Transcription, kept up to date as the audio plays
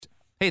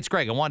Hey, it's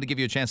Greg. I wanted to give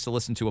you a chance to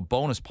listen to a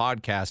bonus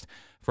podcast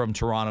from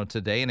Toronto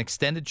today, an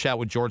extended chat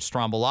with George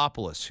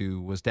Stroumboulopoulos,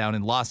 who was down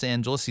in Los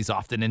Angeles. He's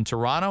often in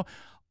Toronto,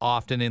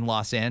 often in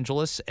Los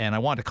Angeles, and I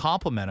wanted to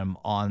compliment him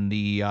on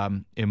the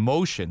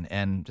emotion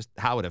and just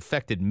how it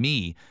affected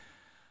me,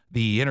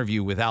 the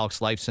interview with Alex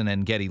Lifeson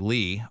and Geddy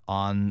Lee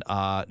on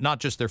not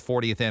just their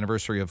 40th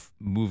anniversary of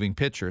Moving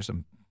Pictures, a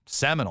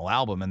seminal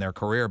album in their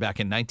career back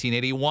in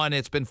 1981.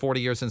 It's been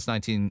 40 years since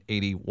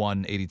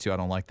 1981, 82. I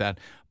don't like that.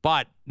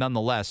 But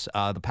nonetheless,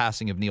 the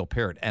passing of Neil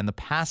Peart and the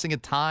passing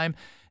of time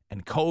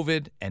and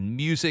COVID and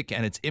music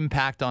and its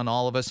impact on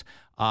all of us.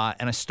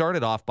 And I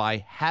started off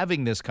by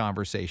having this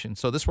conversation.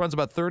 So this runs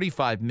about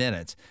 35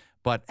 minutes,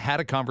 but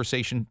had a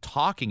conversation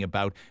talking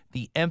about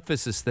the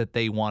emphasis that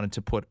they wanted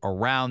to put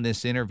around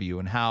this interview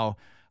and how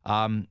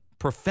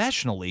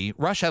professionally,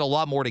 Rush had a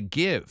lot more to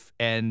give,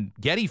 and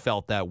Geddy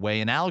felt that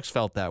way, and Alex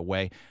felt that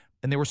way,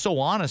 and they were so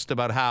honest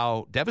about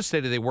how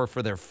devastated they were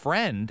for their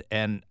friend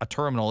and a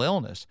terminal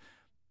illness,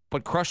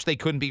 but crushed they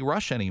couldn't be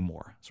Rush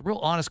anymore. It's a real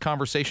honest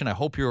conversation. I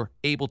hope you're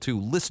able to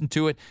listen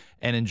to it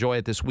and enjoy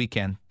it this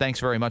weekend.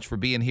 Thanks very much for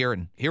being here,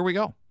 and here we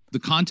go. The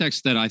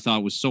context that I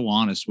thought was so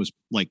honest was,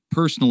 like,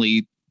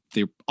 personally,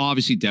 they're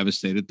obviously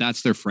devastated.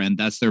 That's their friend.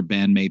 That's their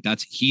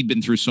bandmate. He'd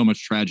been through so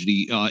much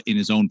tragedy in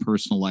his own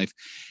personal life.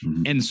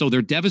 Mm-hmm. And so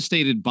they're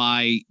devastated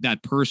by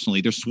that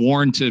personally. They're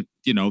sworn to,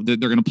 they're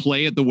going to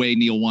play it the way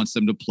Neil wants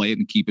them to play it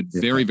and keep it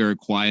very, very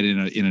quiet in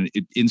an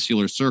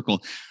insular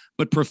circle.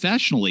 But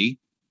professionally,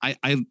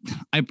 I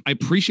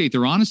appreciate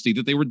their honesty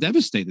that they were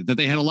devastated, that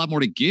they had a lot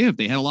more to give.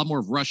 They had a lot more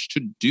of Rush to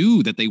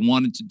do that they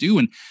wanted to do.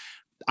 And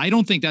I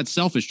don't think that's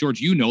selfish, George.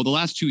 The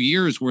last 2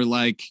 years were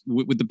like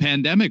with the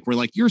pandemic, we're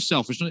like, you're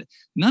selfish.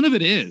 None of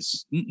it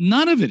is.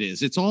 None of it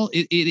is. It's all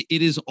it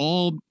is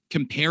all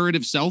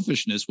comparative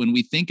selfishness when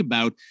we think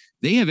about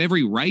they have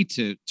every right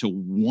to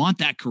want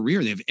that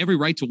career. They have every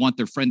right to want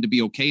their friend to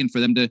be okay and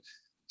for them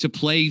to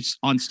play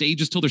on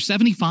stages till they're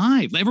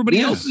 75. Everybody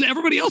else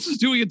is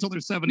doing it till they're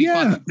 75.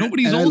 Yeah.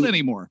 Nobody's old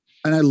anymore.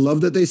 And I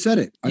love that they said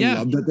it. I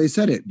love that they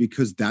said it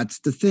because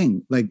that's the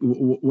thing. Like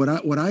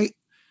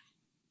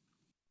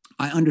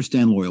I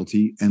understand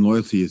loyalty, and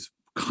loyalty is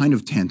kind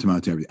of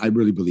tantamount to everything. I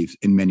really believe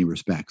in many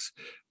respects.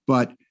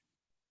 But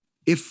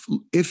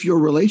if your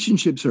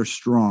relationships are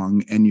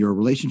strong and your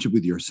relationship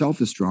with yourself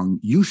is strong,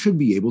 you should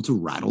be able to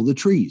rattle the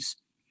trees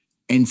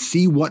and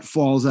see what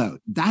falls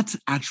out. That's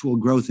actual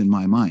growth in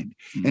my mind.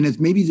 Mm-hmm. And it's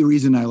maybe the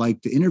reason I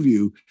like to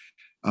interview.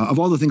 Of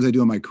all the things I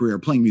do in my career,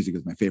 playing music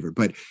is my favorite.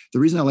 But the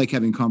reason I like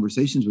having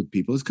conversations with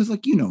people is because,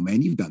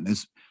 man, you've done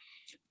this.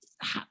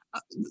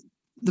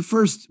 The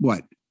first,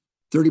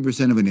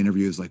 30% of an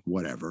interview is like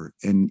whatever.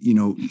 And,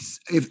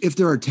 if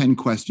there are 10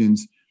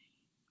 questions,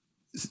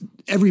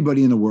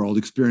 everybody in the world,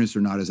 experienced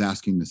or not, is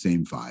asking the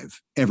same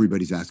 5.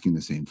 Everybody's asking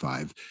the same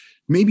 5.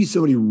 Maybe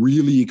somebody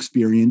really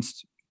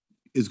experienced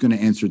is going to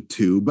answer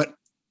 2, but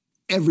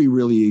every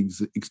really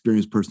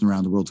experienced person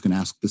around the world is going to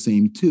ask the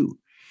same 2.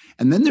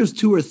 And then there's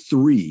 2 or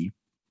 3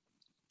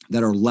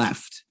 that are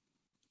left.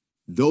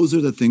 Those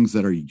are the things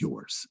that are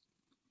yours,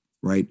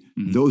 right?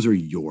 Mm-hmm. Those are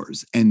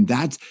yours. And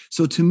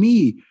so to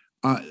me,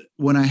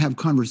 when I have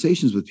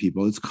conversations with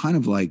people, it's kind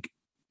of like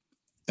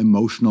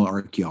emotional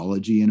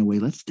archaeology in a way.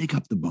 Let's dig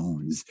up the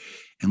bones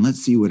and let's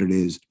see what it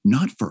is,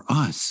 not for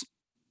us,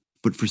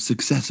 but for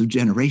successive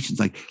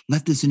generations. Like,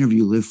 let this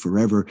interview live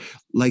forever.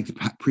 Like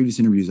the previous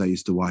interviews I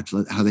used to watch,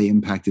 how they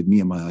impacted me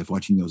in my life,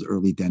 watching those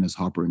early Dennis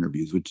Hopper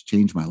interviews, which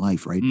changed my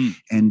life, right?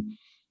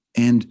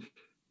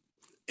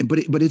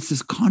 But it's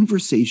this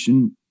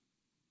conversation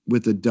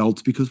with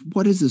adults, because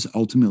what does this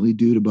ultimately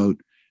do about,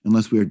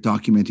 unless we are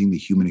documenting the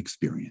human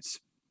experience?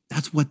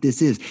 That's what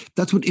this is.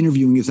 That's what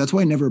interviewing is. That's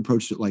why I never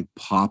approached it like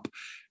pop,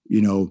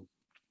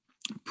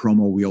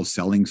 promo wheel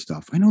selling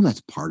stuff. I know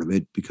that's part of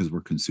it because we're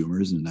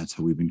consumers and that's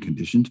how we've been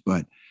conditioned.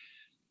 But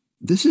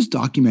this is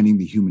documenting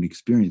the human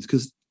experience,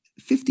 because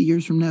 50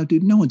 years from now,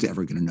 dude, no one's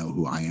ever going to know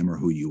who I am or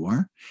who you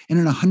are. And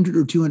in 100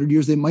 or 200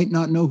 years, they might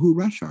not know who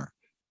Rush are,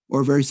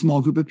 or a very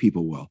small group of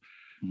people will.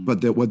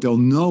 But what they'll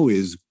know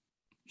is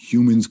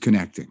humans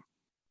connecting.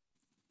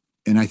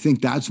 And I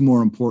think that's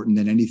more important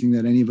than anything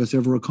that any of us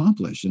ever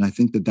accomplished. And I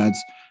think I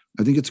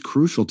think it's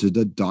crucial to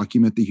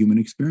document the human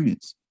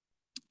experience.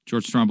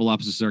 George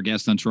Stroumboulopoulos is our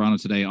guest on Toronto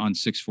today on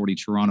 640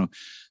 Toronto.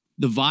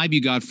 The vibe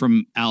you got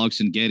from Alex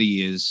and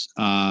Geddy is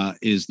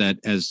that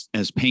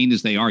as pained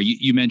as they are,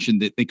 you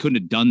mentioned that they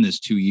couldn't have done this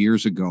 2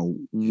 years ago.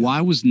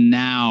 Why was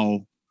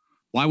now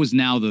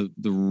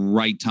the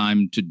right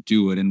time to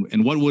do it?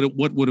 And what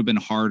would have been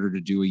harder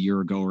to do a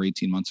year ago or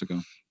 18 months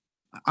ago?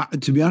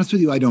 To be honest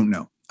with you, I don't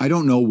know. I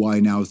don't know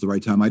why now is the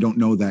right time. I don't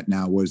know that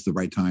now was the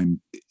right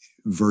time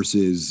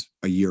versus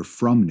a year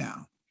from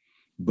now.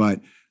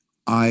 But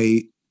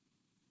I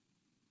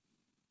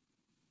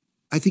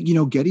think,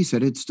 Geddy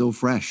said it's still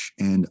fresh.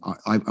 And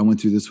I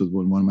went through this with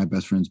one of my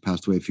best friends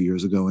passed away a few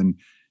years ago, and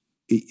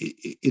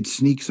it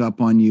sneaks up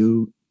on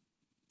you.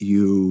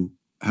 You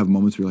have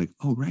moments where you're like,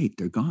 oh, right,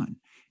 they're gone.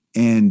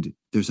 And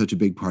they're such a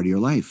big part of your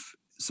life.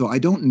 So I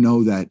don't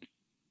know that.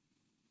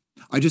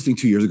 I just think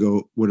 2 years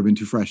ago would have been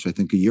too fresh. I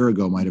think a year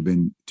ago might have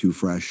been too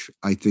fresh.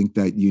 I think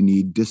that you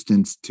need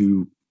distance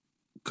to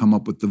come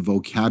up with the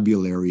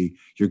vocabulary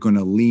you're going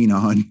to lean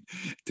on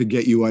to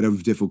get you out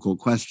of difficult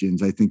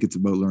questions. I think it's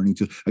about learning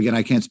to, again,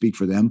 I can't speak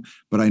for them,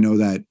 but I know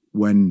that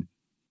when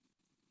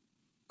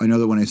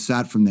I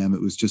sat from them,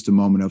 it was just a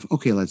moment of,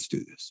 okay, let's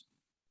do this.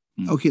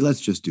 Okay,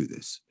 let's just do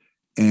this.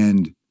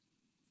 And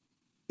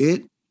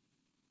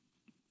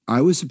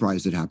I was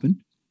surprised it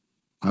happened.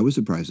 I was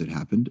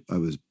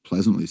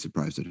pleasantly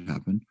surprised it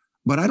happened,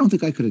 but I don't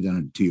think I could have done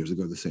it 2 years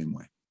ago the same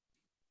way.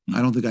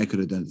 I don't think I could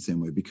have done it the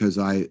same way because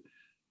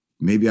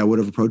maybe I would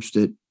have approached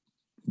it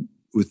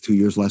with 2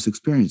 years less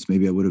experience.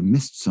 Maybe I would have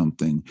missed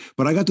something,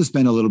 but I got to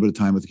spend a little bit of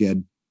time with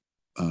Ged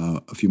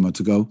a few months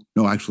ago.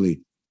 No,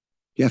 actually,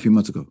 a few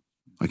months ago.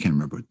 I can't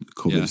remember.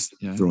 COVID's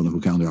throwing the whole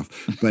calendar off,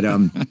 but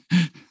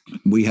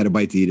we had a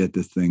bite to eat at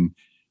this thing,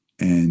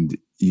 and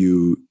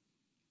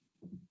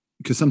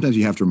because sometimes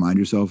you have to remind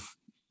yourself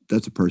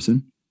that's a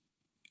person.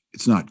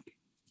 It's not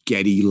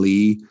Geddy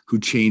Lee, who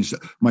changed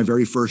my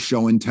very first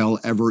show and tell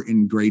ever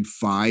in grade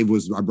 5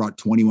 was I brought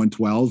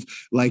 2112.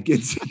 Like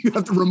you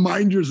have to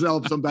remind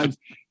yourself sometimes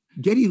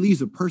Geddy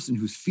Lee's a person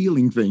who's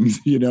feeling things,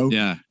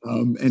 Yeah.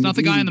 And it's not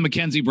the guy in the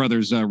McKenzie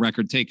Brothers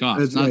record Take Off.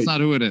 That's right. Not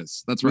who it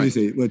is. That's right.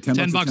 Say, $10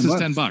 is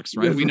 $10,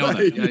 right? We know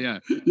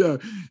that.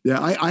 Yeah.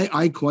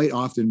 I quite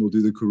often will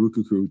do the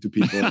kurukuku to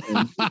people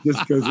just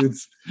because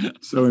it's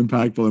so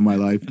impactful in my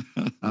life.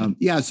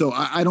 So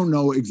I don't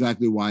know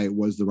exactly why it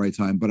was the right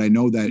time, but I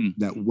know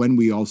that when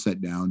we all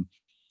sat down,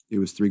 it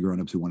was 3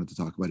 grown-ups who wanted to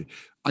talk about it.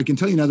 I can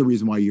tell you another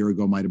reason why a year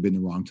ago might have been the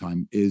wrong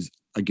time is,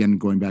 again,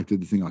 going back to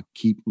the thing I'll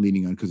keep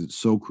leaning on because it's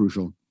so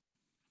crucial.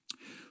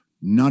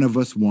 None of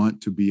us want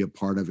to be a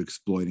part of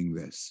exploiting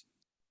this.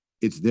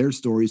 It's their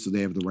story, so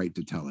they have the right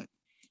to tell it.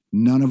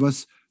 None of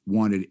us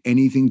wanted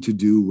anything to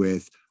do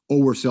with,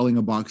 we're selling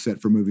a box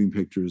set for Moving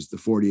Pictures, the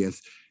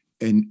 40th.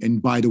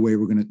 And by the way,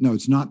 no,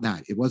 it's not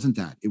that. It wasn't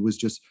that. It was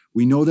just,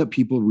 we know that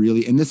people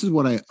really, and this is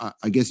what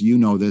I guess you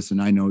know this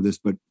and I know this,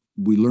 but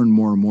we learned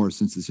more and more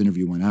since this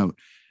interview went out,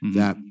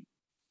 that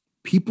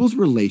people's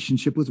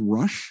relationship with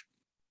Rush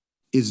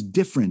is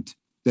different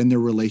than their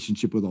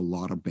relationship with a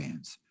lot of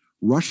bands.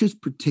 Rush is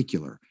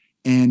particular.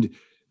 And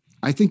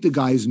I think the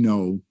guys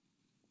know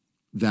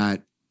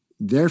that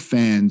their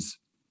fans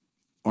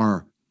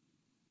are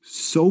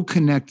so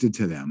connected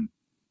to them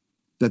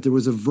that there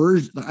was a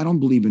version, I don't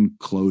believe in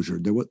closure.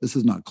 This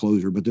is not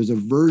closure, but there's a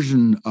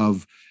version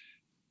of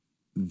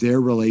their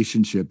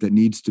relationship that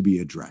needs to be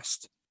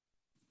addressed.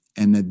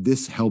 And that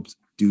this helps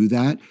do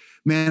that.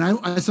 Man, I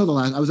was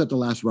at the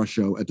last Rush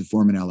show at the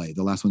Forum in LA,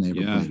 the last one they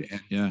ever played.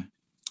 And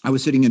I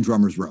was sitting in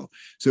Drummer's Row.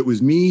 So it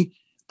was me,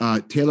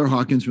 Taylor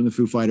Hawkins from the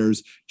Foo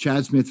Fighters,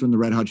 Chad Smith from the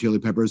Red Hot Chili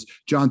Peppers,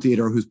 John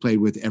Theodore, who's played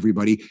with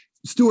everybody.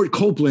 Stuart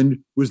Copeland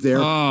was there.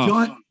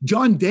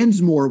 John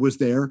Densmore was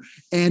there.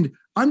 And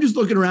I'm just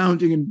looking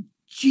around thinking,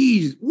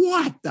 geez,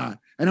 what the?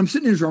 And I'm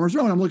sitting in Drummer's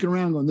Row and I'm looking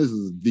around going, this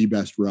is the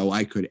best row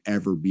I could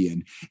ever be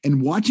in.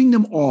 And watching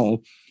them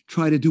all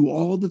try to do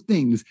all the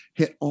things,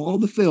 hit all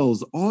the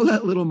fills, all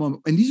that little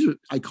moment. And these are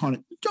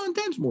iconic. John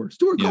Densmore,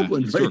 Stuart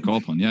Copeland. Right? Stuart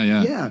Copeland.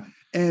 Yeah.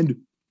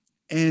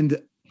 And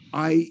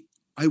I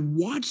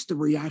watched the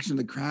reaction of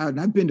the crowd, and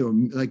I've been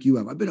to, like you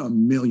have, I've been to a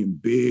million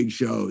big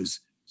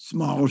shows,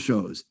 small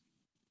shows.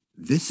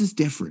 This is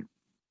different.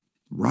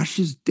 Rush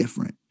is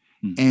different.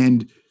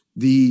 And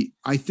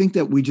I think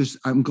that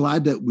I'm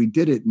glad that we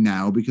did it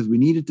now because we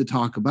needed to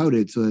talk about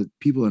it so that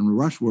people in the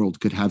Rush world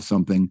could have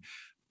something.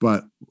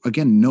 But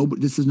again,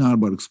 this is not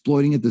about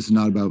exploiting it. This is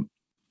not about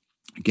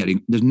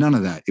there's none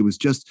of that. It was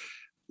just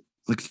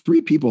like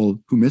 3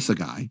 people who miss a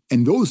guy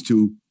and those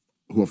 2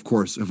 who of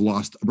course have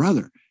lost a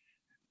brother.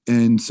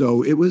 And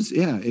so it was,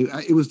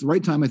 it was the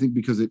right time, I think,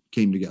 because it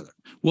came together.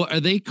 Well, are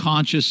they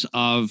conscious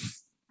of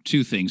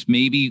 2 things?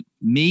 Maybe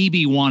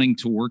wanting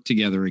to work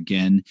together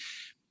again.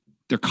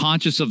 They're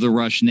conscious of the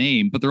Rush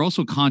name, but they're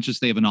also conscious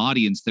they have an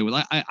audience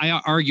that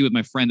I argue with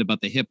my friend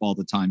about the hip all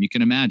the time. You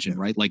can imagine,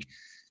 right? Like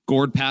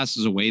Gord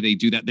passes away. They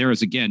do that. There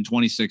is again,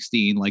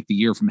 2016, like the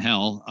year from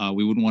hell.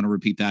 We wouldn't want to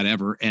repeat that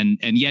ever. And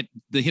yet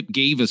the hip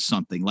gave us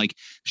something. Like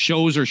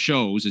shows are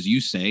shows, as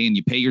you say, and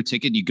you pay your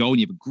ticket and you go and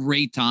you have a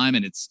great time.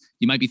 And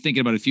you might be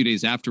thinking about it a few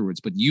days afterwards,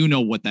 but you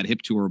know what that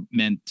hip tour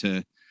meant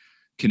to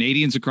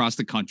Canadians across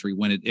the country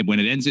when it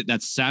ends.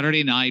 That's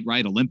Saturday night,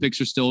 right? Olympics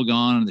are still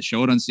gone, and they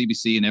show it on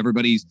CBC, and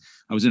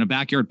I was in a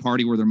backyard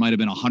party where there might have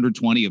been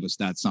 120 of us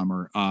that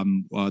summer,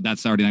 that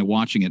Saturday night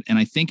watching it. And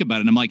I think about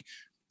it and I'm like,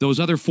 those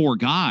other 4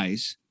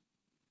 guys,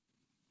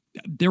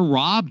 they're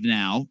robbed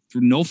now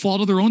through no fault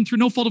of their own, through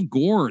no fault of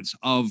Gord's,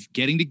 of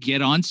getting to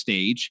get on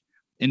stage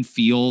and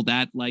feel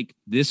that like,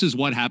 this is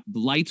what happens. The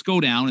lights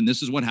go down and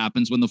this is what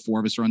happens when the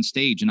 4 of us are on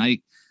stage. And I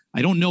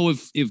don't know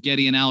if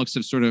Geddy and Alex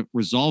have sort of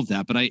resolved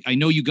that, but I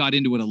know you got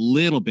into it a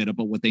little bit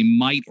about what they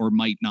might or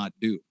might not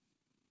do.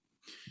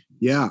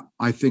 Yeah,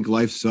 I think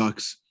life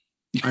sucks.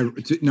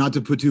 Not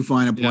to put too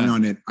fine a point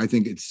on it, I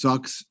think it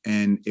sucks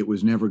and it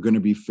was never going to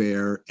be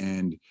fair.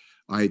 And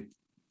I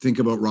think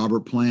about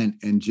Robert Plant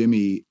and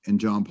Jimmy and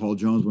John Paul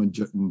Jones when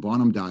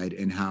Bonham died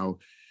and how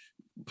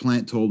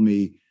Plant told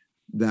me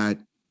that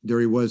there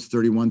he was,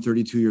 31,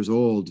 32 years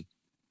old.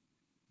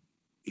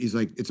 He's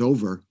like, it's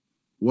over.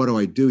 What do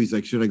I do? He's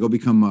like, should I go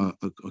become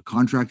a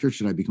contractor?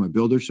 Should I become a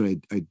builder?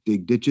 Should I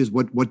dig ditches?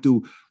 What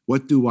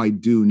do I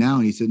do now?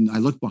 And he said, I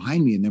looked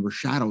behind me and there were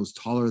shadows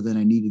taller than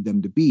I needed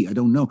them to be. I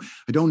don't know.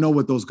 I don't know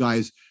what those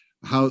guys,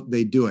 how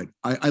they do it.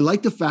 I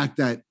like the fact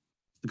that,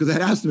 because I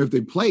had asked them if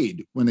they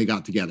played when they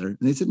got together, and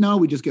they said, no,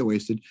 we just get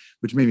wasted,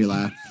 which made me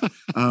laugh.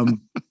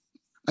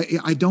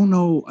 I don't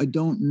know. I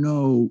don't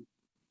know.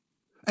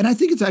 And I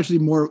think it's actually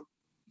more,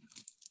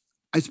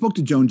 I spoke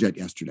to Joan Jett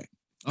yesterday.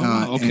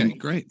 Oh, okay,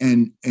 great.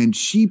 And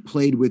she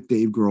played with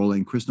Dave Grohl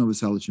and Chris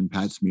Novoselic and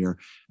Pat Smear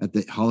at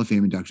the Hall of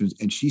Fame inductions,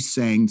 and she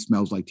sang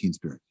 "Smells Like Teen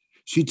Spirit."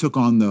 She took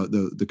on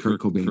the Kurt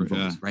Cobain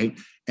vocals, right?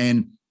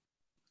 And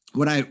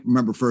when I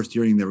remember first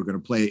hearing they were going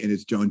to play, and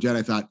it's Joan Jett,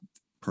 I thought,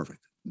 perfect.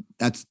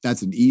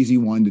 That's an easy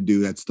one to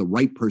do. That's the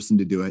right person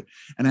to do it.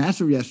 And I asked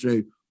her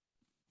yesterday,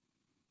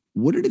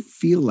 what did it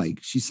feel like?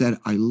 She said,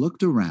 I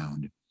looked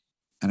around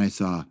and I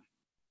saw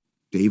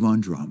Dave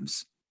on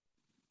drums,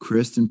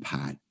 Chris and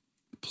Pat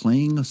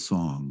playing a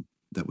song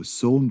that was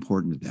so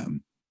important to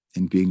them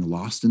and being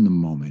lost in the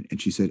moment.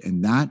 And she said,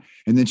 and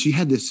then she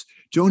had this,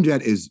 Joan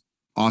Jett is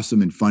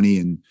awesome and funny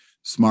and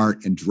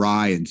smart and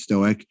dry and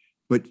stoic,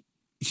 but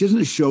she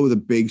doesn't show the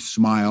big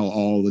smile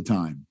all the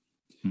time.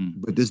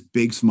 But this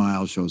big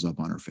smile shows up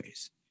on her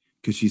face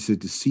because she said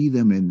to see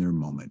them in their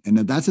moment. And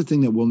that's the thing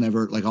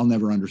that I'll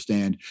never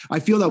understand. I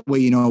feel that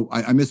way.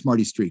 I miss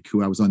Marty Streak,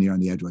 who I was on the Air on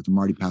the Edge with.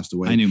 Marty passed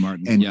away. I knew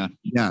Martin. And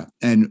yeah.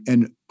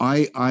 And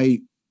I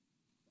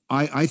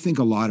think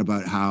a lot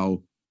about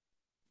how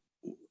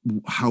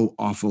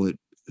awful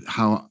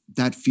how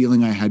that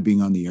feeling I had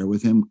being on the air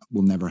with him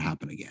will never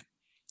happen again.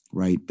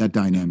 Right. That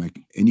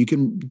dynamic. And you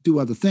can do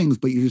other things,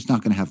 but you're just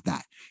not going to have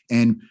that.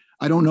 And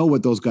I don't know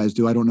what those guys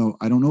do. I don't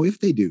know if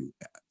they do.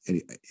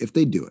 If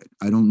they do it,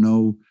 I don't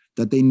know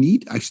that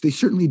they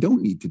certainly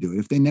don't need to do it.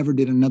 If they never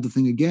did another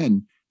thing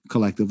again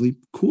collectively,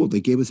 cool.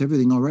 They gave us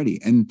everything already.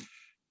 And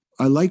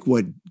I like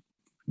what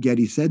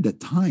Geddy said, that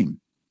time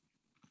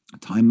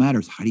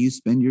matters. How do you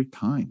spend your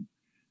time?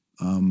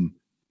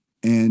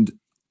 And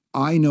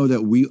I know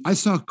that I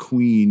saw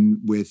Queen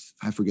with,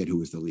 I forget who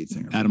was the lead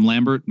singer. Adam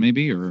Lambert,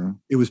 maybe, or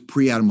it was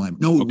pre-Adam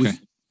Lambert. No, it was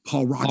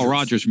Paul Rogers. Paul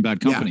Rogers from Bad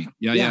Company.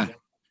 Yeah.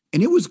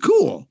 And it was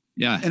cool.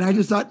 Yeah. And I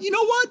just thought, you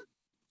know what?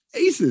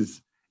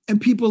 Aces. And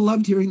people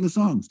loved hearing the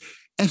songs.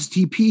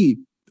 STP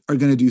are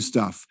going to do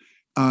stuff.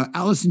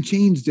 Alice in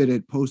Chains did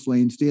it post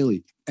Lane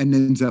Staley, and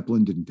then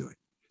Zeppelin didn't do it.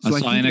 So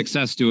I saw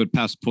NXS do it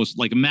post.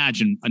 Like,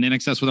 imagine an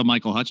NXS without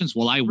Michael Hutchence.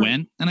 Well, I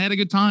went and I had a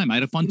good time. I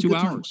had a fun 2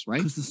 hours, right?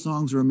 Because the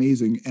songs are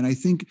amazing. And I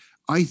think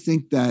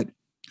that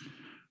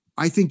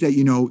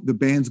the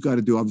band's got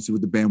to do obviously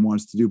what the band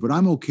wants to do, but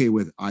I'm okay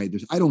with either.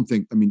 How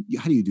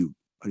do you do?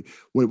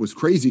 What was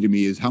crazy to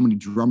me is how many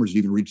drummers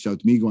even reached out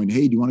to me going,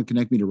 hey, do you want to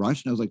connect me to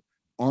Rush? And I was like,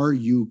 are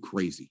you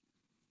crazy?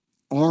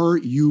 Are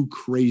you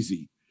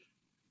crazy?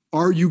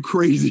 Are you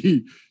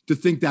crazy to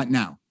think that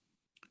now?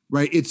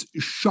 Right? It's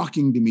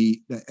shocking to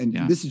me that,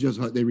 this is just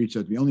how they reached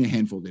out to me. Only a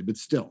handful did, but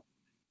still.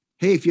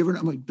 Hey, if you ever,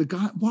 I'm like, the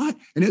guy, what?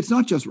 And it's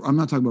not just, I'm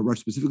not talking about Rush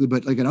specifically,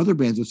 but like in other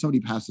bands, if somebody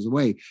passes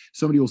away,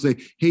 somebody will say,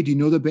 hey, do you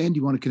know the band? Do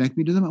you want to connect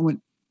me to them? I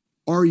went,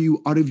 are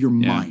you out of your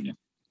mind? Yeah.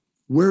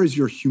 Where is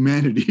your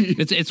humanity?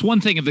 It's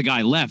one thing if the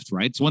guy left,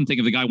 right? It's one thing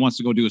if the guy wants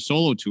to go do a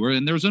solo tour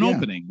and there's an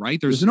opening,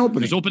 right? There's an opening.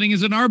 There's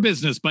openings in our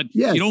business, but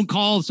you don't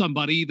call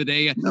somebody the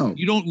day. No.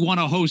 You don't want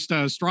to host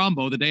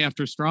Strombo the day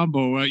after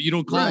Strombo. You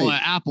don't call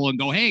Apple and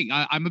go, hey,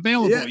 I'm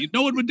available. Yeah.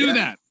 No one would do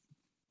that.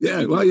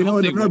 Yeah, well,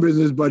 in our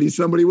business, buddy,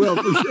 somebody will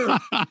for sure.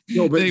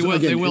 No, but they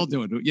will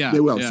do it. Yeah,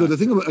 they will. Yeah. So the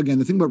thing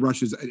about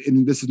Rush is,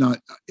 and this is not,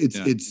 it's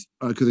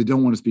because I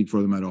don't want to speak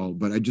for them at all,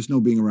 but I just know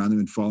being around them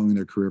and following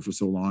their career for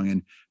so long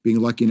and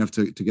being lucky enough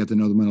to get to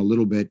know them a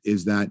little bit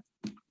is that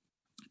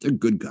they're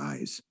good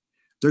guys.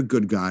 They're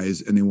good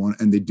guys, and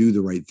they do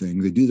the right thing.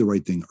 They do the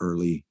right thing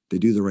early. They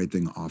do the right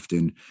thing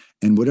often,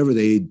 and whatever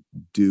they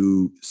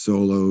do,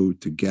 solo,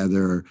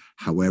 together,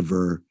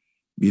 however.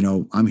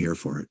 I'm here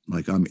for it.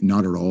 Like, I'm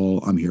not at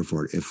all. I'm here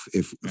for it.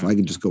 If I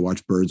can just go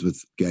watch birds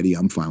with Geddy,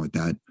 I'm fine with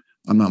that.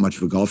 I'm not much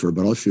of a golfer,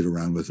 but I'll shoot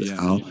around with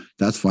Al. Yeah.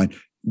 That's fine.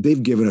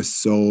 They've given us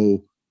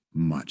so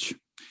much.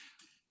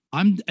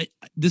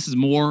 This is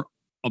more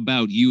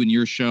about you and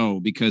your show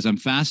because I'm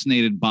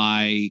fascinated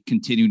by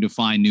continuing to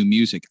find new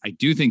music. I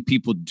do think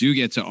people do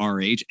get to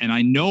our age, and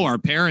I know our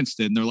parents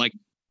did. And they're like,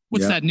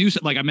 what's that new?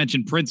 Like I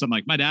mentioned Prince. I'm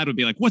like, my dad would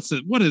be like, what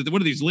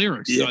are these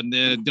lyrics on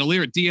the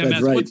lyric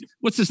DMS? Right.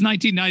 What's this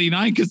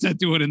 1999 cassette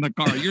doing in the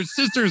car? Your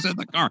sister's in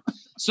the car.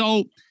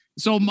 So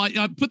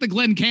my put the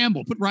Glenn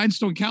Campbell, put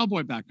Rhinestone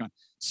Cowboy back on.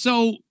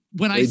 So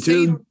when I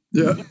say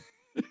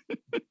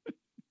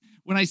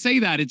when I say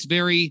that, it's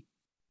very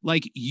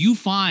like you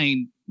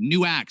find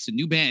new acts, a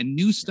new band,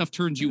 new stuff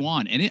turns you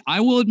on. And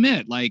I will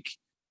admit, like,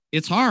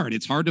 it's hard.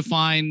 It's hard to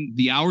find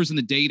the hours in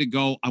the day to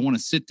go, I want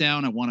to sit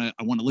down. I want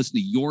to listen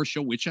to your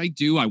show, which I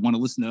do. I want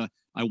to listen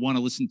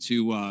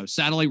to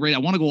satellite radio.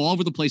 I want to go all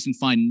over the place and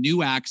find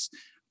new acts.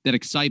 that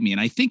excite me.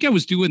 And I think I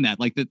was doing that.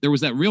 Like there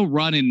was that real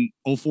run in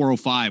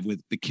 0405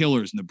 with the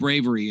Killers and the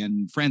Bravery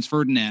and Franz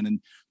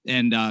Ferdinand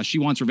and She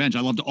Wants Revenge.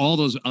 I loved all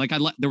those. Like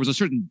there was a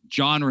certain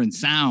genre and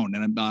sound,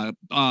 and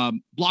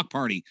Block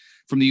Party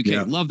from the UK.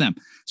 Yeah. Love them.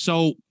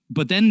 So,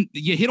 but then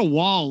you hit a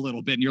wall a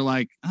little bit and you're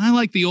like, I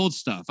like the old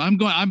stuff.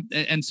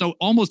 And so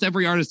almost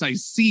every artist I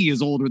see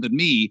is older than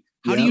me.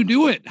 How do you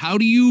do it? How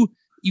do you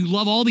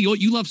love all the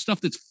old, you love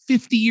stuff that's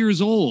 50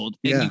 years old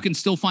and you can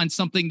still find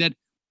something that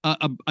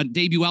a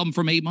debut album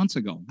from 8 months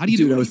ago. How do you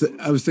do it?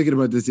 I was thinking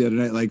about this the other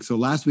night. Like, so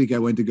last week I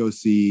went to go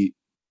see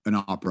an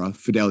opera,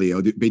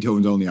 Fidelio,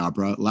 Beethoven's only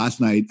opera. Last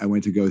night I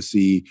went to go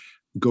see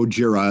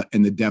Gojira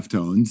and the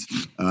Deftones.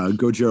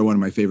 Gojira, one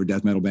of my favorite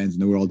death metal bands in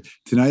the world.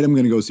 Tonight I'm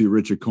going to go see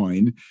Richard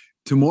Coyne.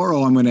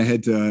 Tomorrow I'm going to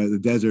head to the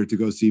desert to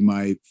go see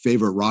my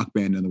favorite rock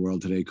band in the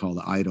world today called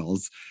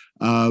Idols.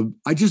 I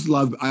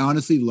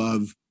honestly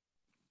love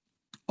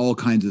all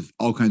kinds of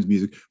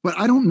music, but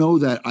I don't know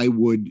that I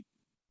would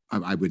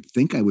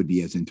think I would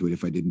be as into it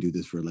if I didn't do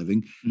this for a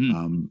living,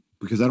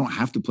 because I don't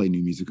have to play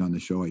new music on the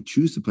show. I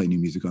choose to play new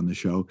music on the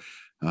show.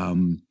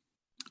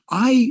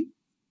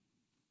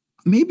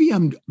 Maybe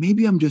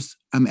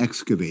I'm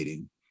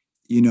excavating,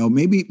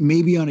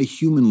 maybe on a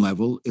human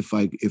level, if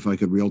I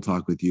could real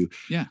talk with you.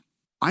 Yeah.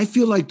 I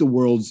feel like the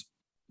world's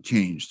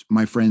changed.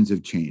 My friends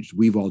have changed.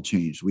 We've all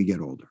changed. We get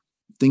older.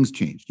 Things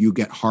change. You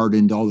get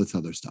hardened, all this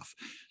other stuff.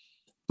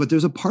 But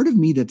there's a part of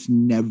me that's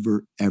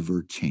never,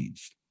 ever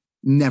changed.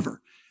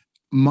 Never.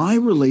 My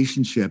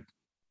relationship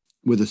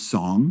with a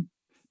song,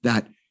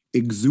 that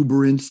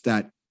exuberance,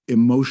 that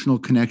emotional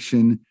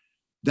connection,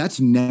 that's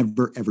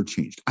never, ever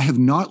changed. I have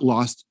not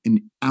lost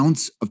an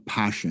ounce of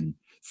passion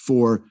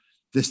for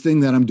this thing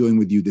that I'm doing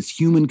with you, this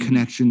human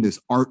connection, this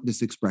art,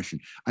 this expression.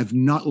 I've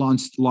not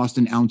lost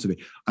an ounce of it.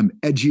 I'm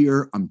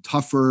edgier, I'm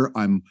tougher,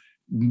 I'm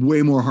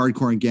way more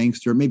hardcore and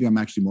gangster. Maybe I'm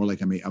actually more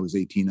like I was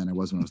 18 than I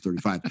was when I was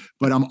 35.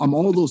 But I'm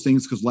all those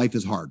things because life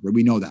is hard, right?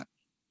 We know that.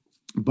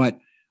 But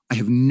I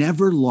have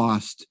never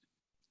lost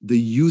the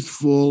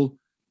youthful,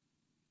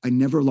 I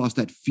never lost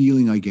that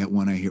feeling I get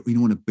when I hear,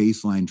 when a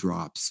bass line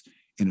drops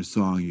in a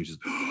song, you're just,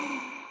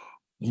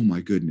 oh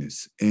my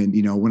goodness. And,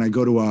 when I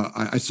go to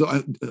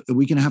a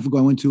week and a half ago,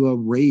 I went to a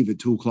rave at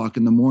 2:00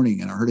 in the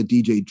morning and I heard a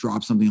DJ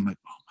drop something. I'm like,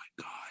 oh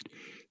my God,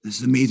 this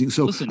is amazing.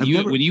 So listen,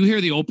 when you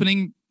hear the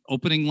opening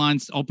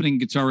lines, opening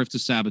guitar riff to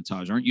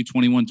Sabotage, aren't you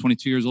 21,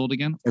 22 years old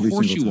again? Of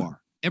course you are.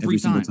 Every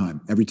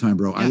time,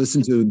 bro. Yeah. I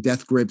listen to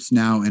Death Grips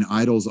now and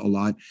Idols a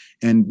lot.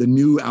 And the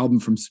new album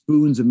from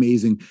Spoon's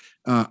amazing.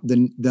 I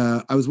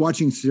was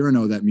watching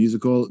Cyrano, that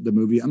musical, the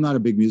movie. I'm not a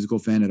big musical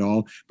fan at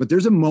all, but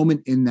there's a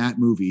moment in that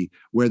movie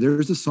where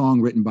there's a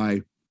song written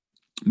by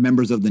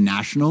members of the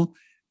National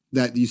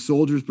that these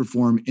soldiers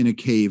perform in a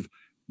cave.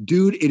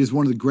 Dude, it is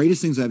one of the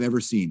greatest things I've ever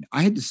seen.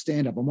 I had to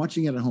stand up. I'm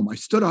watching it at home. I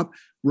stood up,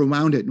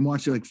 rewound it, and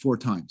watched it like 4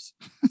 times.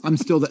 I'm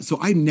still that. So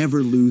I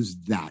never lose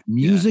that.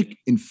 Music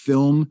and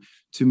film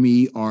to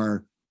me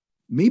are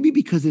maybe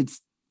because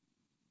it's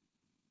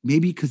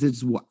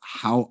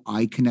how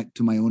I connect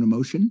to my own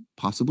emotion,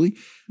 possibly.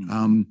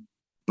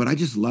 But I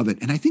just love it.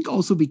 And I think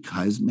also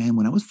because, man,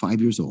 when I was 5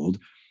 years old,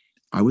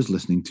 I was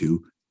listening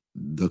to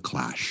The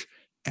Clash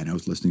and I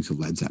was listening to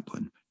Led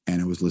Zeppelin. And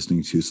I was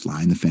listening to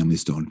Sly and the Family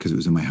Stone because it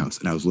was in my house.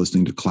 And I was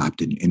listening to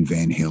Clapton and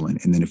Van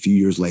Halen. And then a few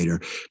years later,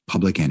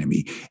 Public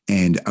Enemy.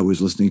 And I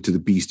was listening to the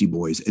Beastie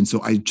Boys. And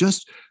so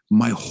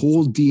my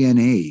whole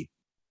DNA,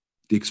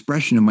 the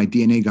expression of my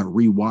DNA got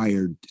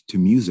rewired to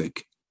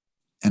music.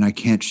 And I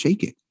can't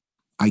shake it.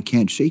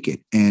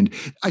 And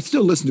I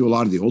still listen to a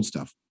lot of the old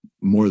stuff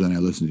more than I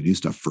listen to new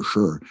stuff for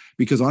sure.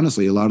 Because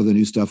honestly, a lot of the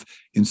new stuff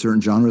in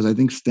certain genres, I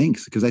think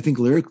stinks. Because I think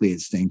lyrically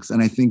it stinks.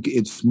 And I think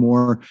it's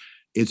more,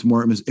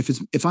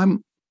 if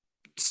I'm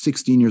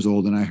 16 years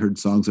old and I heard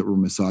songs that were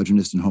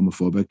misogynist and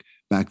homophobic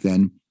back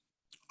then,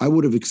 I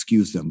would have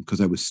excused them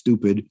because I was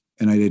stupid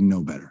and I didn't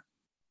know better.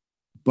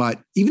 But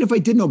even if I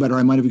did know better,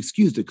 I might have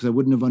excused it because I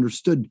wouldn't have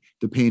understood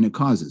the pain it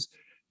causes.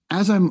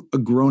 As I'm a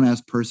grown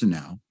ass person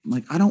now, I'm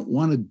like, I don't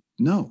want to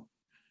know.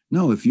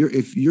 No, if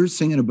you're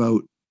singing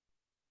about,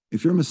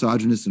 if you're a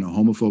misogynist and a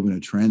homophobe and a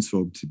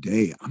transphobe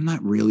today, I'm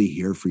not really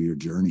here for your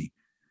journey.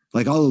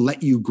 Like, I'll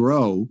let you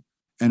grow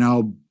and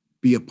I'll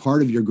be a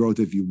part of your growth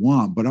if you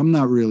want, but I'm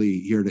not really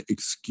here to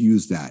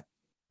excuse that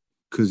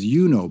because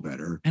you know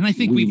better. And I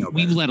think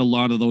we've let a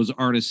lot of those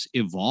artists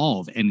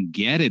evolve and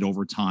get it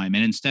over time.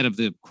 And instead of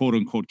the quote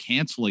unquote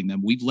canceling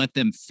them, we've let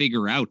them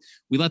figure out.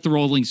 We let the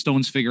Rolling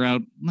Stones figure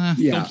out,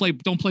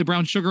 don't play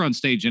Brown Sugar on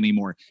stage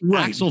anymore.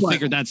 Right, Axl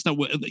figured that stuff.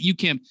 You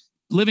can't.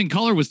 Living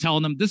Color was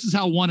telling them this is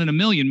how 1 in a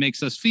million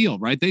makes us feel,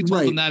 right? They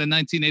told them that in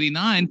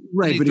 1989.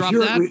 Right. They dropped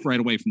that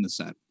right away from the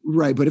set.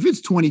 Right. But if it's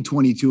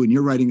 2022 and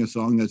you're writing a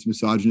song that's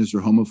misogynist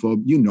or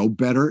homophobe, you know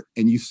better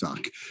and you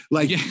suck.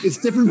 It's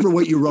different for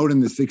what you wrote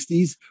in the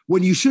 60s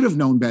when you should have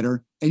known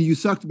better and you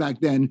sucked back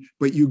then,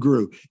 but you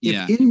grew.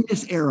 If in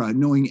this era,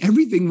 knowing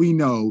everything we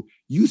know,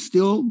 you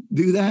still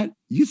do that,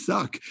 you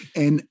suck.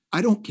 And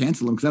I don't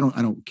cancel them because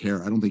I don't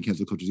care. I don't think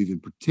cancel culture is even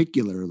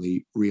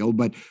particularly real,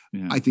 but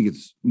I think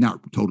it's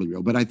not totally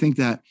real. But I think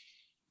that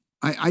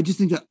I just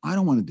think that I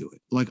don't want to do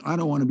it. Like, I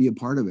don't want to be a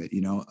part of it.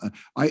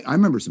 I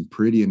remember some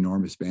pretty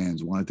enormous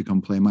bands wanted to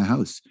come play in my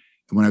house.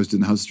 And when I was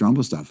doing the House of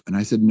Strombo stuff, and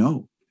I said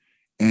no.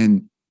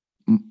 And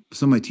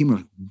some of my team were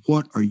like,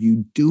 what are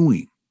you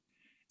doing?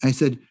 I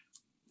said,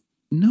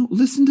 no,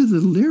 listen to the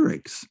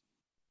lyrics.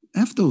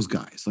 F those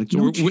guys. Like,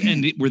 so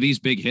and were these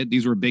big hit?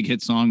 These were big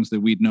hit songs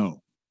that we'd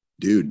know.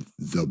 Dude,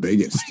 the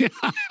biggest.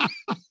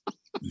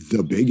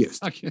 The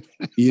biggest, okay.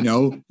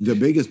 The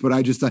biggest. But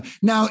I just thought,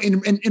 now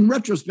in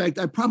retrospect,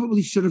 I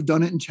probably should have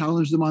done it and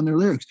challenged them on their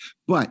lyrics,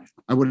 but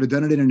I would have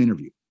done it in an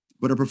interview.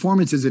 But a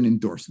performance is an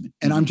endorsement,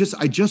 and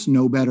I just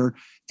know better,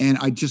 and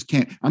I just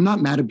can't. I'm not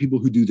mad at people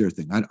who do their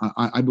thing.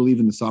 I believe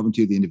in the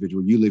sovereignty of the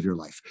individual. You live your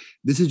life.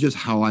 This is just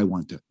how I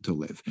want to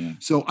live. Yeah.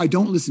 So I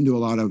don't listen to a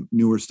lot of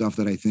newer stuff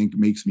that I think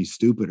makes me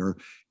stupid or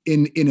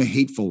in a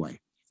hateful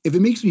way. If it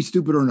makes me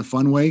stupider in a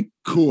fun way,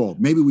 cool.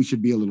 Maybe we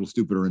should be a little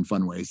stupider in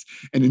fun ways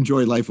and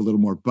enjoy life a little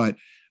more. But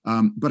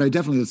I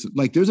definitely listen.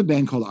 Like, there's a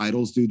band called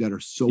Idols, dude, that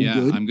are so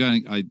good. I'm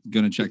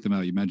gonna check them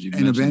out. You mentioned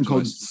a band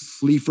called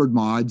Sleaford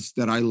Mods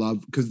that I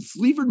love, because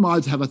Sleaford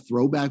Mods have a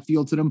throwback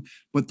feel to them,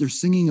 but they're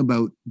singing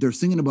about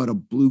a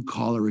blue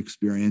collar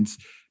experience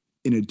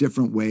in a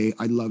different way.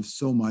 I love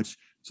so much.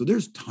 So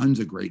there's tons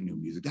of great new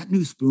music. That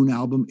new Spoon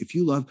album, if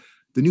you love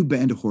the new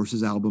Band of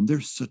Horses album,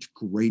 there's such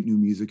great new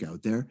music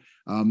out there.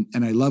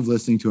 And I love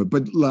listening to it,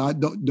 but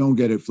don't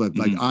get it flipped.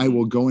 Like, I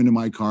will go into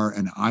my car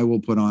and I will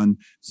put on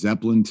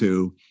Zeppelin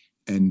 2,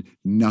 and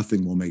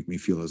nothing will make me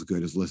feel as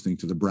good as listening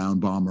to the Brown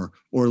Bomber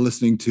or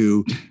listening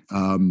to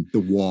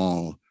The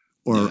Wall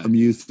or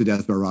Amused to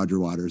Death by Roger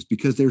Waters,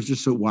 because they're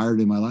just so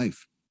wired in my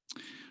life.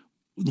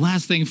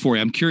 Last thing for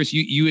you. I'm curious,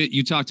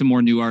 you talk to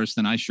more new artists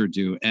than I sure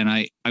do. And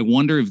I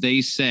wonder if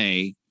they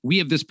say, we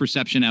have this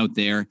perception out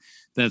there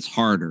that's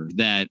harder,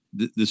 that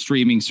the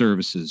streaming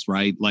services,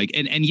 right? Like,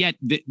 and yet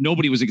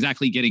nobody was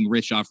exactly getting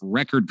rich off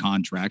record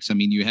contracts. I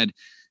mean,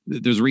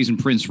 there's a reason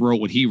Prince wrote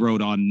what he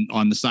wrote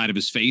on the side of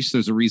his face.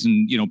 There's a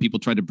reason, people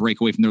tried to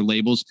break away from their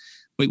labels,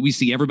 but we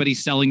see everybody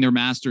selling their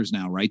masters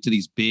now, right? To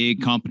these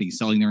big companies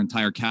selling their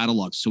entire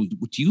catalog. So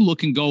do you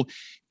look and go,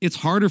 it's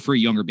harder for a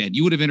younger band?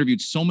 You would have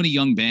interviewed so many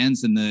young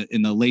bands in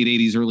the late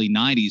 80s, early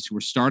 90s who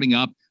were starting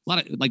up. A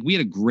lot of, like, we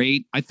had a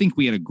great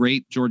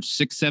George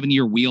 6-7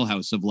 year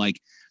wheelhouse of like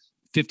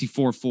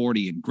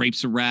 5440 and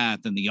Grapes of Wrath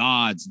and The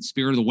Odds and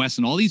Spirit of the West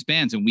and all these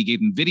bands. And we gave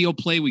them video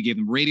play. We gave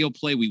them radio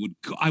play. We'd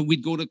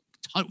go to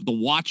The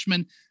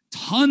Watchmen,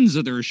 tons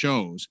of their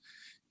shows.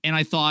 And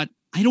I thought,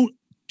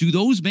 do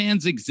those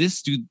bands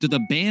exist? Do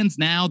the bands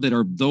now that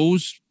are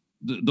those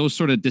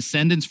sort of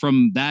descendants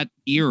from that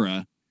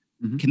era,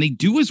 can they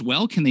do as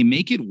well? Can they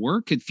make it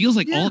work? It feels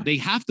like they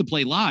have to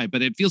play live,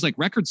 but it feels like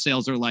record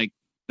sales are like,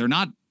 they're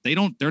not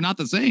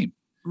the same.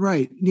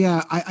 Right.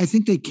 Yeah. I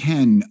think they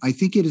can. I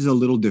think it is a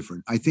little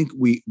different. I think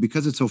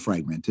because it's so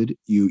fragmented,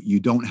 you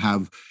don't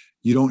have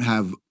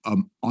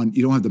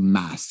the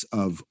mass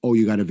of,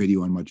 you got a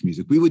video on Much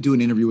Music. We would do an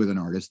interview with an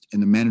artist,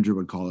 and the manager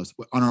would call us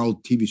on our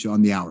old TV show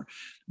on The Hour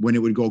when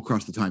it would go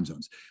across the time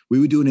zones. We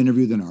would do an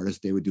interview with an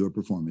artist. They would do a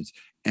performance,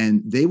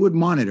 and they would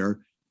monitor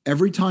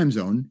every time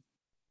zone.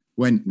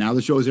 When now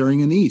the show is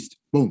airing in the East,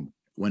 boom,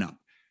 went up.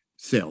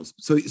 Sales.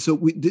 So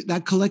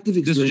that collective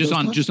experience. This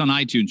is just on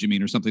iTunes, you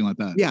mean, or something like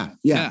that?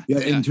 Yeah.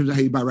 In terms of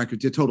how you buy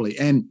records, totally.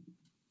 And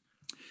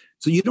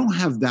so you don't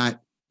have that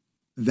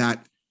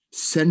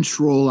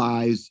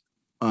centralized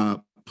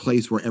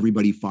place where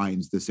everybody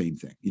finds the same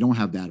thing. You don't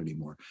have that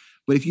anymore.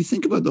 But if you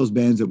think about those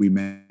bands that we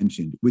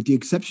mentioned, with the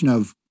exception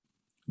of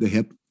The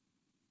Hip,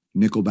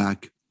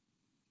 Nickelback,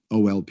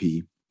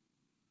 OLP,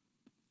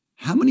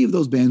 how many of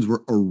those bands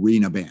were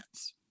arena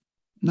bands?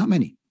 Not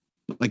many.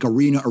 Like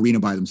arena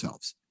by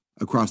themselves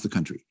across the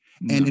country.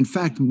 No. And in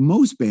fact,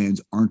 most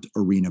bands aren't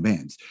arena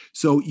bands.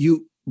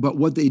 But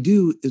what they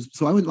do is,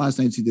 so I went last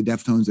night to see the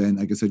Deftones and,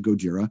 like I said,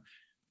 Gojira,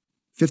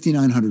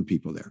 5,900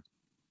 people there.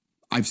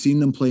 I've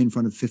seen them play in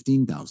front of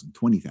 15,000,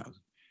 20,000,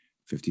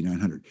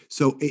 5,900.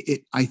 So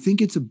I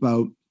think it's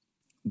about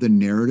the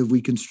narrative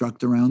we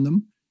construct around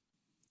them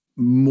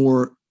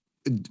more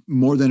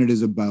than it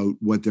is about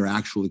what their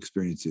actual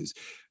experience is.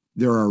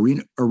 There are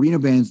arena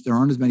bands. There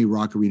aren't as many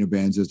rock arena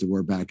bands as there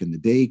were back in the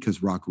day,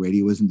 because rock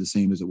radio isn't the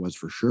same as it was,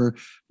 for sure.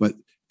 But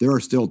there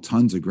are still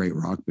tons of great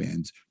rock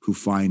bands who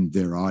find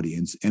their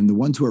audience. And the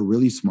ones who are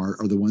really smart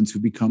are the ones who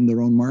become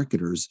their own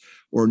marketers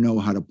or know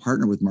how to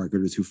partner with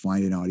marketers who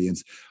find an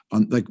audience.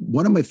 Like,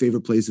 one of my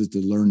favorite places to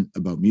learn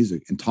about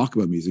music and talk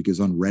about music is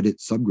on Reddit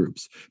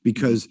subgroups,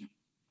 because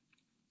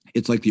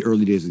it's like the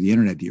early days of the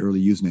internet, the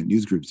early Usenet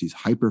news groups. These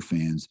hyper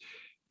fans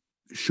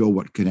show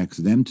what connects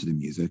them to the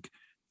music.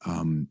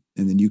 And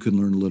then you can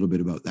learn a little bit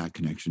about that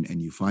connection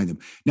and you find them.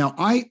 Now,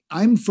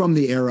 I'm from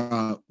the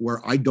era where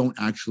I don't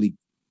actually,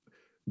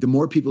 the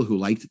more people who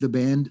liked the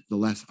band, the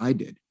less I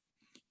did.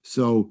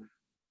 So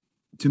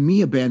to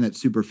me, a band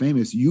that's super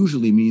famous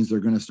usually means they're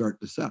going to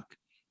start to suck,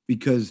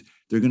 because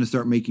they're going to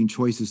start making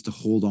choices to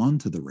hold on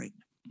to the ring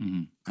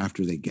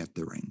after they get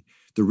the ring.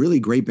 The really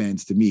great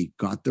bands, to me,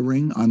 got the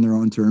ring on their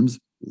own terms,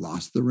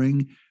 lost the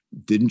ring,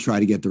 didn't try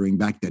to get the ring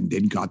back, then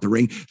got the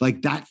ring,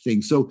 like that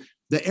thing. So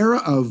the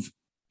era of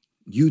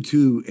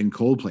U2 and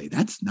Coldplay,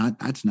 that's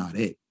not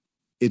it.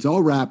 It's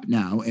all rap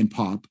now and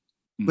pop,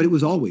 but it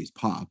was always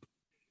pop.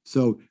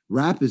 So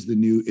rap is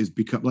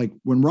become like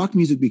when rock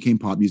music became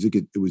pop music,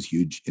 it was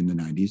huge in the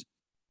 90s,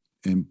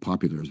 and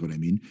popular is what I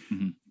mean.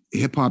 Mm-hmm.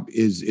 Hip hop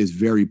is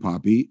very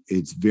poppy.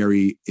 It's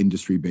very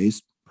industry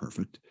based.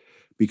 Perfect.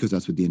 Because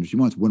that's what the industry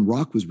wants. When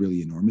rock was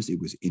really enormous,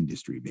 it was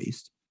industry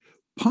based.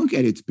 Punk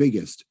at its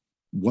biggest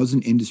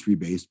wasn't industry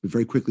based, but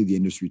very quickly the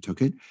industry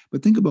took it.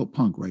 But think about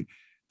punk, right?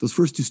 Those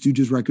first two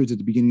Stooges records at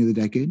the beginning of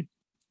the decade,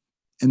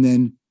 and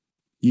then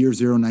year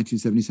zero,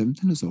 1977,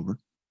 then it's over,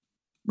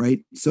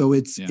 right? So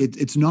it's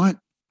not,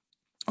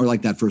 or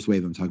like that first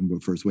wave. I'm talking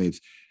about first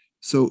waves.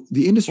 So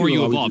the industry, or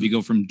you evolve. You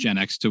go from Gen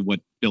X to what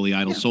Billy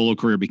Idol's solo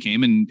career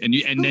became, and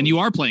then you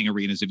are playing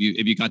arenas if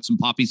you got some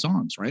poppy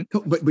songs, right?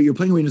 But you're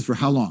playing arenas for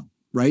how long,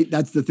 right?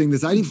 That's the thing.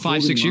 That's I think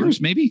 5-6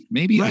 years, maybe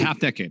right. A half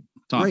decade.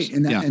 Tops. Right,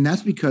 and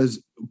that's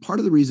because part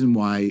of the reason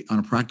why, on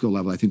a practical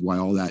level, I think why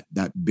all that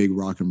big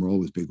rock and roll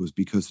was big was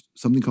because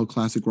something called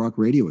classic rock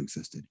radio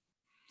existed.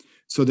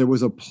 So there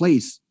was a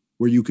place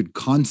where you could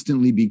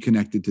constantly be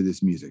connected to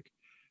this music,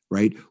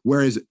 right?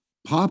 Whereas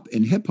pop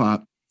and hip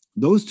hop,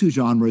 those two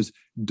genres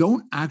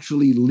don't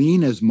actually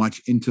lean as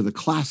much into the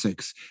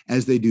classics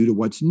as they do to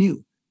what's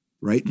new,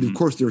 right? Mm-hmm. Of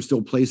course, there are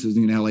still places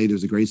in LA.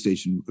 There's a great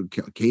station,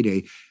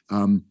 K-Day,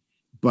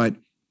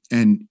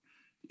 and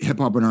hip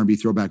hop and R&B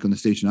throwback on the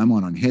station I'm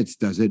on Hits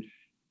does it.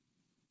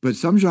 But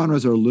some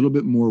genres are a little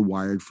bit more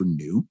wired for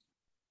new,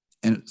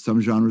 and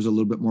some genres are a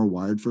little bit more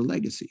wired for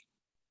legacy.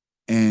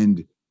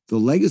 And the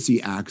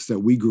legacy acts that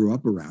we grew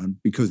up around,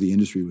 because the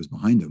industry was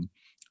behind them,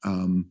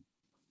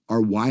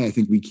 are why I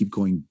think we keep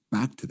going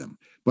back to them.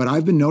 But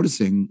I've been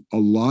noticing a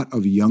lot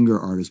of younger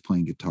artists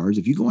playing guitars.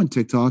 If you go on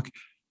TikTok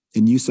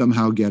and you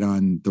somehow get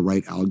on the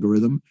right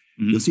algorithm,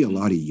 you'll see a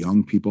lot of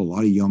young people, a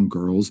lot of young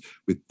girls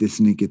with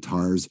dissonant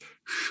guitars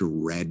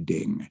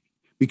shredding,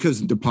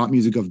 because the pop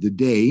music of the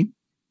day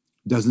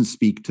doesn't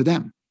speak to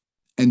them.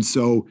 And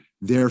so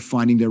they're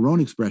finding their own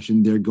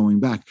expression. They're going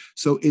back.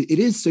 So it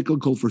is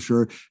cyclical for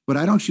sure, but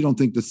I actually don't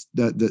think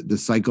the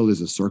cycle is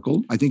a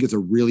circle. I think it's a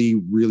really,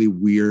 really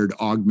weird,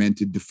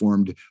 augmented,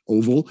 deformed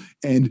oval.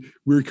 And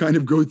we're kind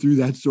of go through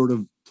that sort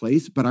of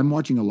place. But I'm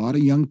watching a lot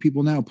of young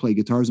people now play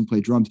guitars and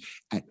play drums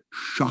at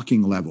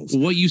shocking levels.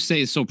 Well, what you say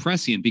is so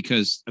prescient,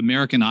 because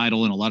American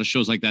Idol and a lot of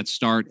shows like that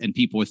start, and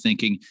people are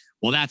thinking,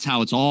 well, that's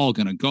how it's all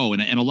going to go.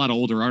 And a lot of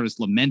older artists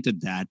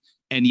lamented that.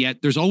 And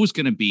yet there's always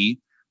a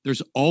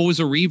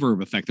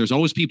reverb effect. There's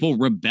always people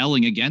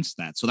rebelling against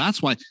that. So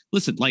that's why,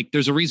 listen, like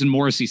there's a reason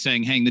Morrissey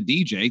sang Hang the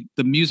DJ.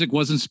 The music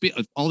wasn't,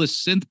 all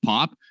this synth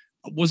pop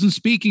wasn't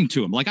speaking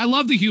to him. Like, I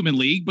love the Human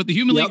League, but the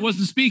Human League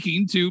wasn't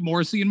speaking to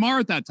Morrissey and Marr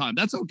at that time.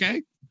 That's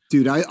okay.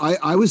 Dude,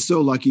 I was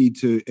so lucky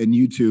and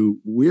you two,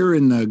 we're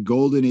in the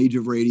golden age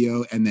of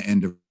radio and the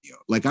end of radio.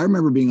 Like, I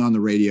remember being on the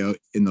radio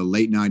in the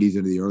late 90s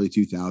into the early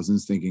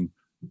 2000s thinking,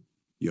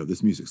 yo,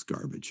 this music's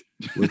garbage.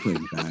 We're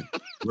playing bad.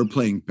 We're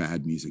playing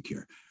bad music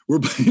here. We're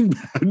playing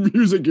bad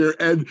music here.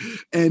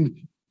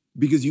 And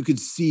because you could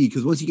see,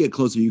 because once you get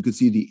closer, you could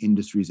see the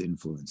industry's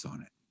influence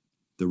on it.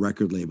 The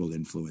record label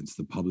influence,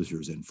 the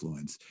publisher's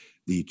influence,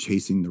 the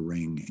chasing the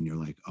ring. And you're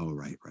like, oh,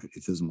 right.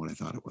 It isn't what I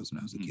thought it was when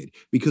I was a kid.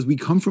 Because we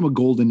come from a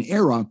golden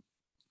era.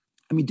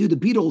 I mean, dude, the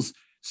Beatles,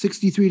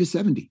 63 to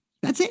 70.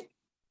 That's it.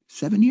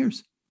 7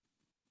 years.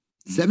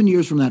 7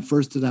 years from that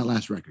first to that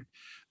last record.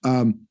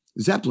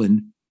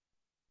 Zeppelin,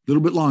 a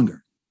little bit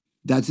longer.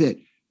 That's it.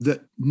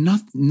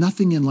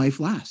 Nothing in life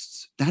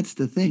lasts. That's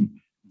the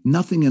thing.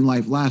 Nothing in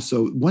life lasts.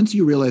 So once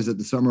you realize that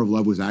the Summer of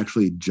Love was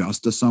actually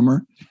just a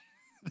summer,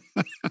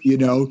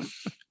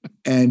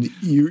 and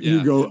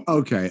you go,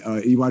 okay,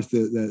 you watch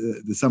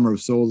the Summer of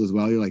Soul as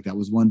well. You're like, that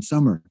was one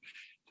summer.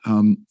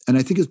 And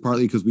I think it's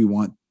partly because we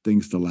want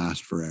things to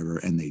last forever,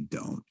 and they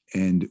don't.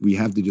 And we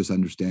have to just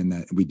understand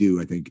that. We do,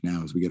 I think,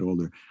 now as we get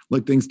older.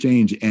 Look, things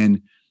change,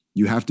 and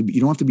you don't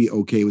have to be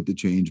okay with the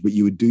change, but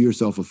you would do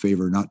yourself a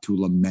favor not to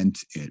lament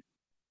it.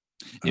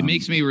 It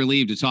makes me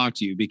relieved to talk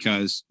to you,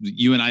 because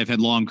you and I have had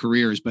long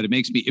careers, but it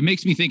makes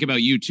me think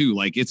about you too.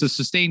 Like, it's a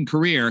sustained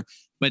career,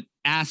 but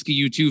ask a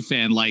U2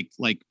 fan, like,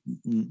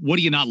 what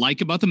do you not like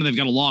about them? And they've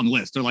got a long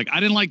list. They're like, I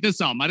didn't like this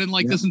album. I didn't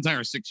like this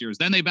entire 6 years.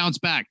 Then they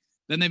bounced back.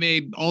 Then they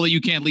made All That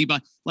You Can't Leave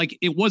Behind. Like,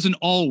 it wasn't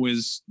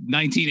always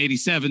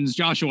 1987's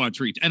Joshua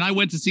Tree. And I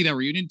went to see that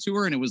reunion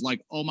tour, and it was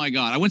like, oh my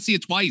God. I went to see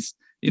it twice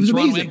in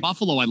Toronto and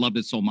Buffalo. I loved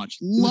it so much.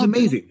 It was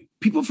amazing.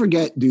 People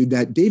forget, dude,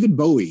 that David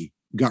Bowie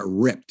got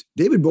ripped.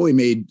 David Bowie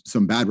made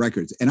some bad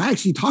records. And I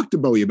actually talked to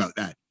Bowie about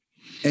that.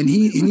 And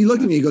he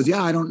looked at me, he goes,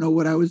 yeah, I don't know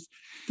what I was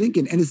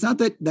thinking. And it's not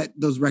that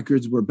those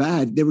records were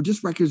bad. They were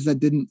just records that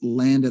didn't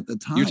land at the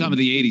time. You're talking about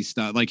the 80s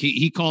stuff. Like,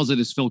 he calls it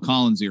his Phil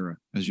Collins era,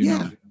 as you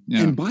know.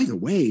 Yeah. And by the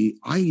way,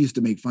 I used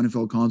to make fun of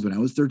Phil Collins when I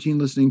was 13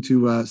 listening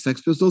to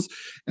Sex Pistols.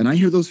 And I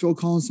hear those Phil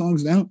Collins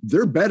songs now.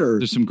 They're better.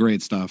 There's some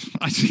great stuff.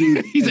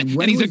 He's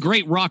a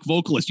great rock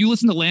vocalist. You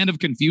listen to Land of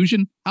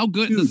Confusion. How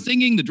good. Dude, the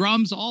singing, the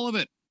drums, all of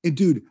it. And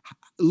dude,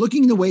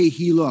 looking the way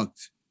he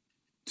looked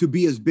to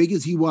be as big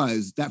as he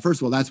was, that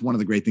first of all, that's one of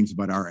the great things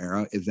about our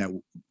era is that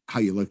how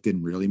you looked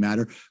didn't really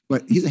matter,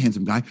 but he's a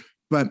handsome guy,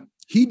 but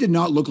he did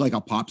not look like a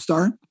pop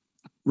star.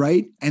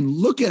 Right. And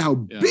look at how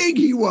big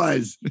he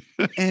was.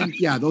 And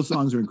yeah, those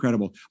songs are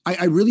incredible.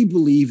 I really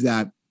believe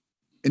that.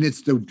 And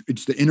it's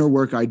the inner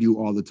work I do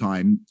all the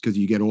time, because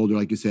you get older,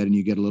 like you said, and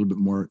you get a little bit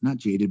more, not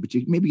jaded, but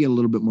you maybe get a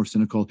little bit more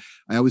cynical.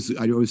 I always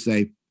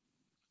say,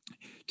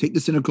 take the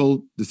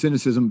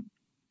cynicism,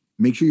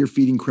 make sure you're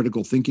feeding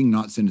critical thinking,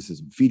 not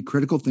cynicism. Feed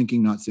critical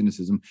thinking, not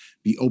cynicism.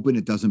 Be open.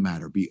 It doesn't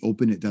matter. Be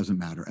open. It doesn't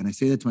matter. And I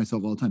say that to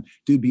myself all the time,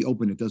 dude, be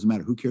open. It doesn't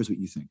matter. Who cares what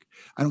you think?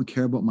 I don't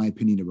care about my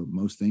opinion about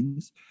most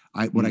things.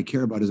 What I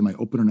care about is, am I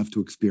open enough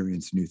to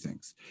experience new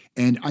things?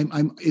 And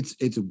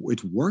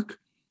it's work.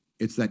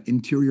 It's that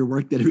interior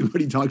work that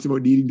everybody talks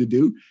about needing to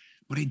do,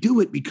 but I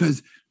do it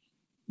because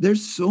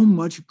there's so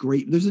much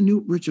there's a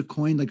new Rich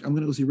Aucoin. Like, I'm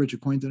going to go see Rich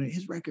Aucoin tonight.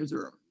 His records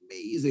are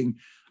amazing.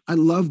 I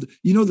loved,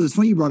 it's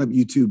funny you brought up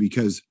U2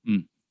 because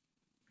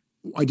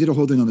I did a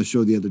whole thing on the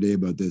show the other day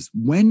about this.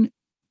 When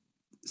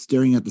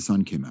Staring at the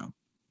Sun came out,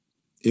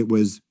 it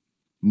was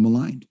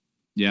maligned.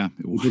 Yeah.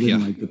 People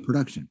didn't like the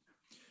production.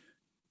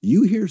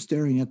 You hear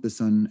Staring at the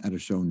Sun at a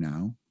show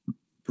now,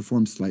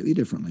 performed slightly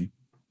differently.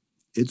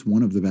 It's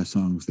one of the best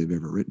songs they've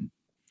ever written.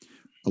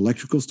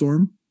 Electrical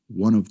Storm,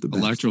 one of the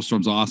best. Electrical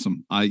Storm's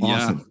awesome.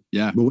 Awesome.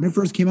 Yeah. But when it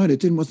first came out,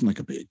 it wasn't like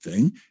a big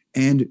thing.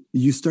 And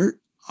you start,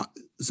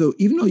 so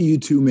even though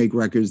U2 make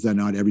records that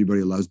not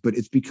everybody loves, but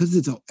it's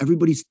because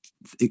everybody's,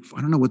 I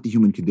don't know what the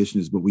human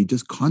condition is, but we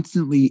just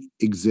constantly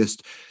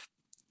exist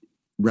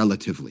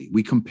relatively.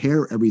 We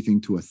compare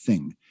everything to a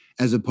thing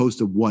as opposed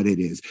to what it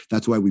is.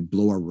 That's why we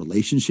blow our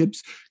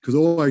relationships, because,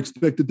 I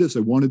expected this, I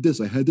wanted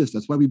this, I had this.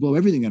 That's why we blow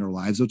everything in our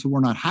lives. That's why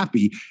we're not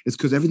happy. It's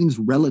because everything's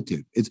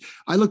relative.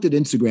 I looked at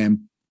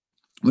Instagram,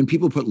 when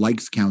people put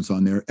likes counts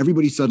on there,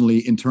 everybody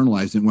suddenly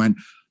internalized and went,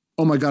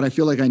 oh my God, I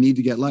feel like I need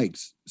to get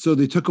likes. So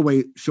they took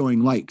away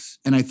showing likes.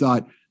 And I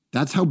thought,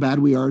 that's how bad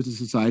we are as a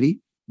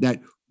society,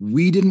 that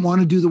we didn't want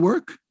to do the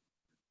work.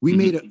 We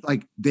made it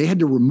like they had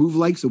to remove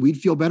likes so we'd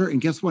feel better.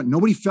 And guess what?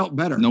 Nobody felt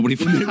better. When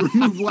they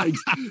removed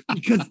likes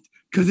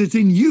because it's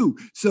in you.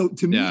 So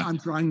to me, I'm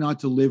trying not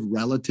to live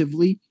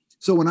relatively.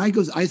 So when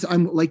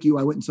I'm like you,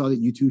 I went and saw that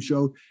U2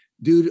 show.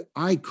 Dude,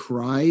 I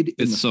cried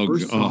in the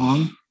first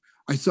song.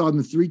 I saw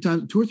them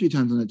 2 or 3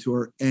 times on that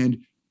tour.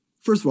 And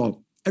first of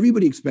all,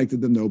 everybody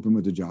expected them to open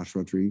with the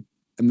Joshua Tree.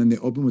 And then they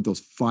open with those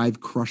 5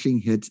 crushing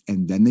hits,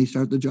 and then they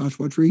start the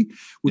Joshua Tree,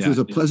 which was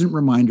a pleasant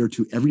reminder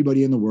to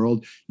everybody in the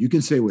world. You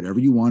can say whatever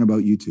you want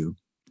about U2,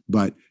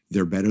 but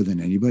they're better than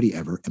anybody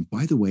ever. And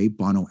by the way,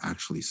 Bono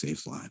actually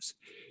saves lives.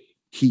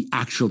 He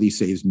actually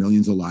saves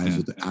millions of lives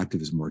with the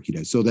activism work he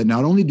does. So that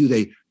not only do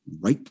they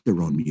write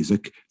their own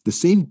music, they're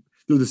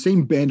the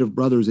same band of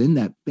brothers in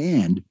that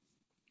band.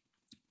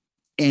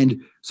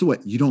 And so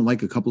what? You don't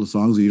like a couple of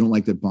songs, or you don't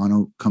like that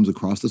Bono comes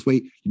across this way?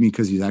 You mean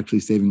because he's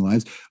actually saving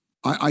lives?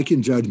 I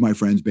can judge my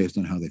friends based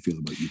on how they feel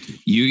about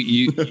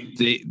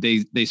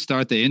U2. They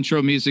start the intro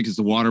music as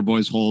the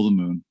Waterboys Hole of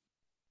the Moon.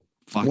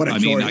 Fuck.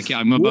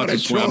 I'm about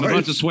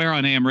to swear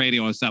on AM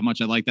radio. It's that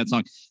much I like that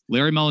song.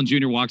 Larry Mullen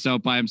Jr. walks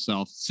out by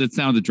himself, sits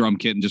down at the drum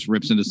kit, and just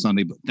rips into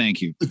Sunday. But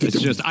thank you. It's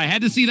just, I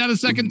had to see that a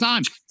second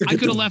time. I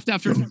could have left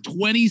after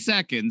 20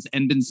 seconds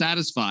and been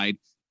satisfied.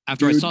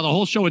 After I saw the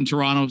whole show in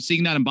Toronto,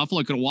 seeing that in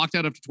Buffalo, I could have walked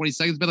out after 20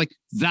 seconds, but like,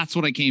 that's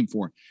what I came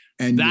for.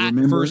 And that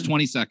first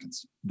 20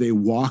 seconds. They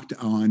walked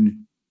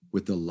on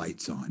with the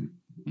lights on.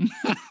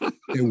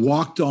 They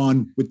walked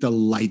on with the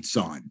lights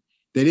on.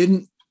 They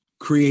didn't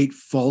create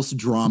false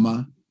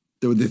drama.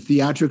 The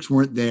theatrics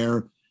weren't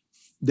there.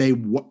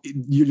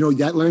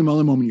 That Larry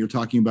Mullen moment you're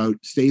talking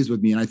about stays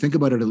with me. And I think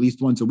about it at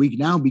least once a week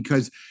now,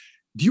 because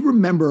do you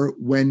remember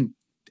when,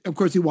 of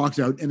course, he walks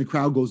out and the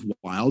crowd goes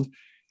wild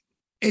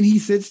and he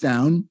sits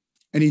down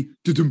and he,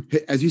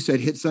 as you said,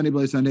 hit Sunday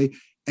Bloody Sunday.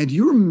 And do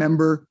you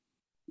remember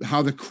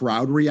how the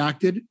crowd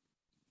reacted?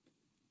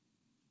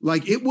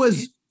 Like it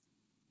was,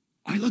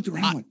 I looked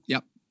around.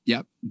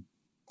 Yep.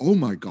 Oh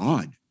my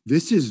God.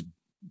 This is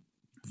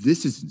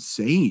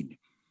insane.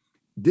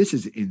 This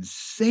is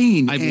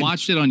insane. I've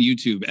watched it on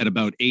YouTube at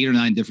about 8 or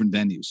 9 different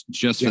venues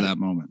just for that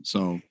moment.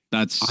 So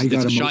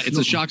it's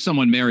a shock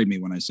someone married me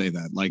when I say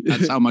that. Like,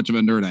 that's how much of a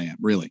nerd I am,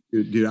 really.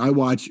 Dude, I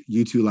watch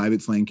U2 live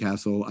at Slane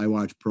Castle. I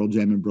watch Pearl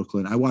Jam in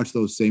Brooklyn. I watch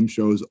those same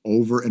shows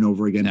over and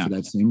over again for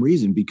that same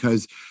reason.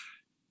 Because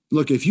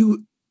look, if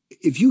you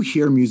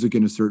hear music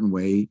in a certain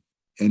way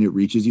and it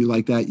reaches you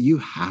like that, you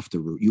have to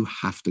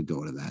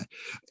go to that.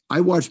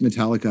 I watched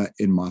Metallica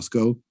in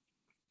Moscow.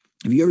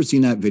 Have you ever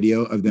seen that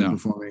video of them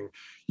performing?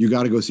 You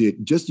got to go see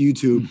it. Just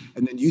YouTube,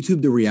 and then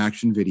YouTube the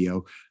reaction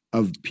video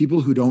of people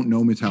who don't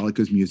know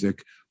Metallica's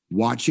music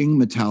watching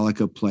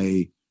Metallica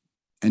play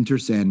Enter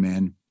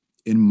Sandman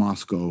in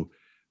Moscow,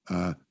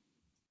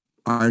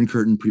 Iron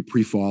Curtain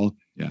pre-fall.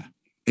 Yeah.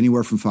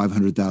 Anywhere from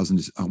 500,000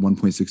 to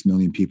 1.6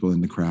 million people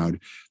in the crowd.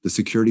 The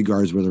security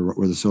guards were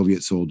the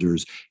Soviet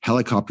soldiers,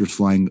 helicopters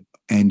flying.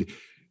 And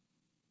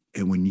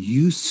when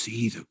you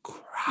see the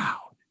crowd,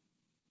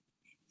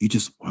 you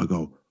just want to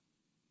go,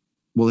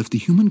 well, if the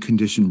human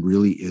condition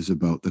really is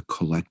about the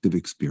collective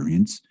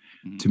experience,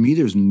 to me,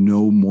 there's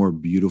no more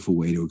beautiful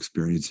way to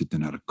experience it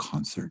than at a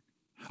concert.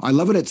 I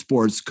love it at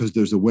sports because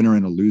there's a winner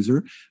and a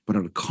loser, but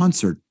at a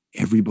concert,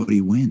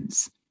 everybody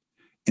wins.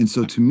 And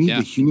so to me,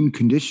 the human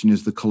condition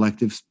is the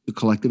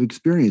collective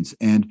experience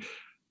and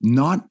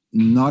not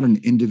an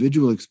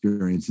individual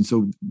experience. And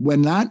so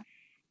when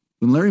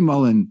Larry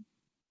Mullen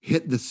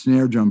hit the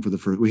snare drum for the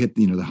first, we hit,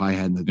 the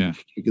hi-hat and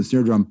the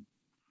snare drum,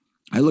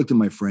 I looked at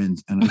my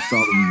friends and I saw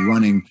them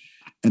running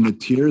and the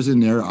tears in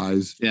their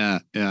eyes.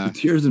 The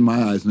tears in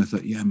my eyes. And I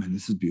thought, yeah, man,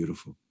 this is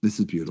beautiful. This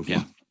is beautiful.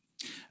 Yeah.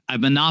 I've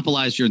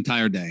monopolized your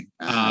entire day.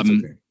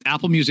 Okay.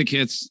 Apple Music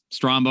Hits.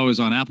 Strombo is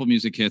on Apple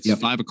Music Hits.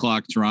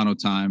 5:00 Toronto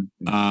time.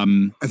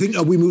 I think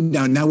we moved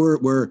down. Now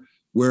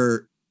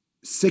we're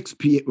 6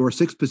 p. or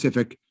 6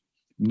 Pacific.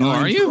 9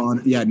 are you?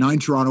 Toronto, 9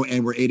 Toronto,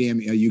 and we're 8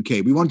 a.m.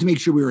 UK. We wanted to make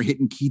sure we were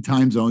hitting key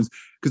time zones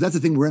because that's the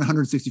thing. We're in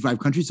 165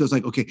 countries, so it's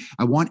like, okay,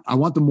 I want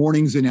the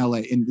mornings in LA,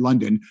 in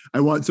London.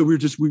 So we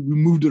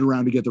moved it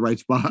around to get the right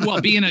spot.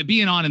 Well, being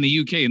on in the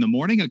UK in the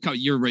morning,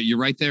 you're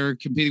right there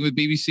competing with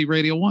BBC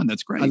Radio 1.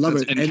 That's great. I love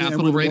it. And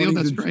Capital Radio,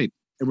 that's great.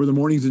 And we're the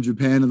mornings in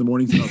Japan and the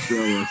mornings in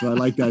Australia, so I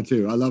like that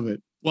too. I love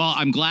it. Well,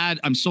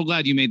 I'm so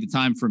glad you made the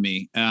time for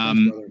me.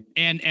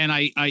 Thanks, and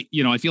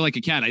I feel like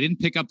a cat. I didn't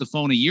pick up the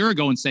phone a year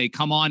ago and say,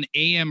 come on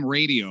AM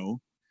radio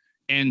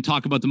and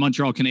talk about the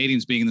Montreal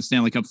Canadiens being in the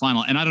Stanley Cup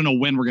final. And I don't know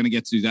when we're going to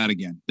get to do that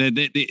again.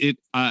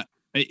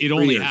 It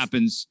only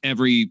happens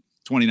every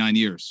 29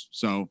 years.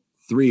 So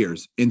 3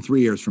 years. In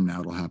 3 years from now,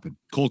 it'll happen.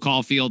 Cole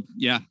Caulfield.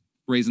 Yeah.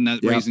 Raising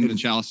the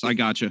chalice. I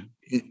got you.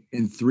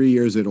 In 3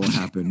 years, it'll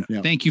happen.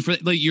 Yeah. Thank you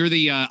you're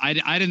the, I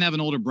didn't have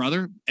an older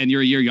brother and you're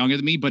a year younger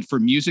than me, but for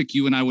music,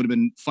 you and I would have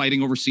been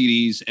fighting over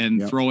CDs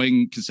and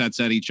throwing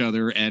cassettes at each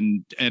other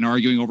and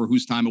arguing over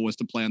whose time it was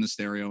to play on the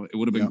stereo. It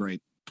would have been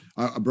great.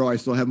 Bro, I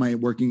still have my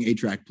working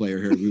 8-track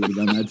player here. We would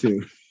have done that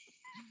too.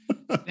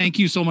 Thank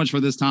you so much for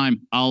this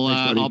time.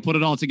 I'll put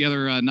it all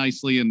together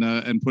nicely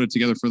and put it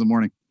together for the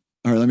morning.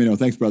 All right. Let me know.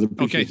 Thanks, brother.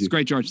 Appreciate it's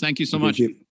great, George. Thank you so much.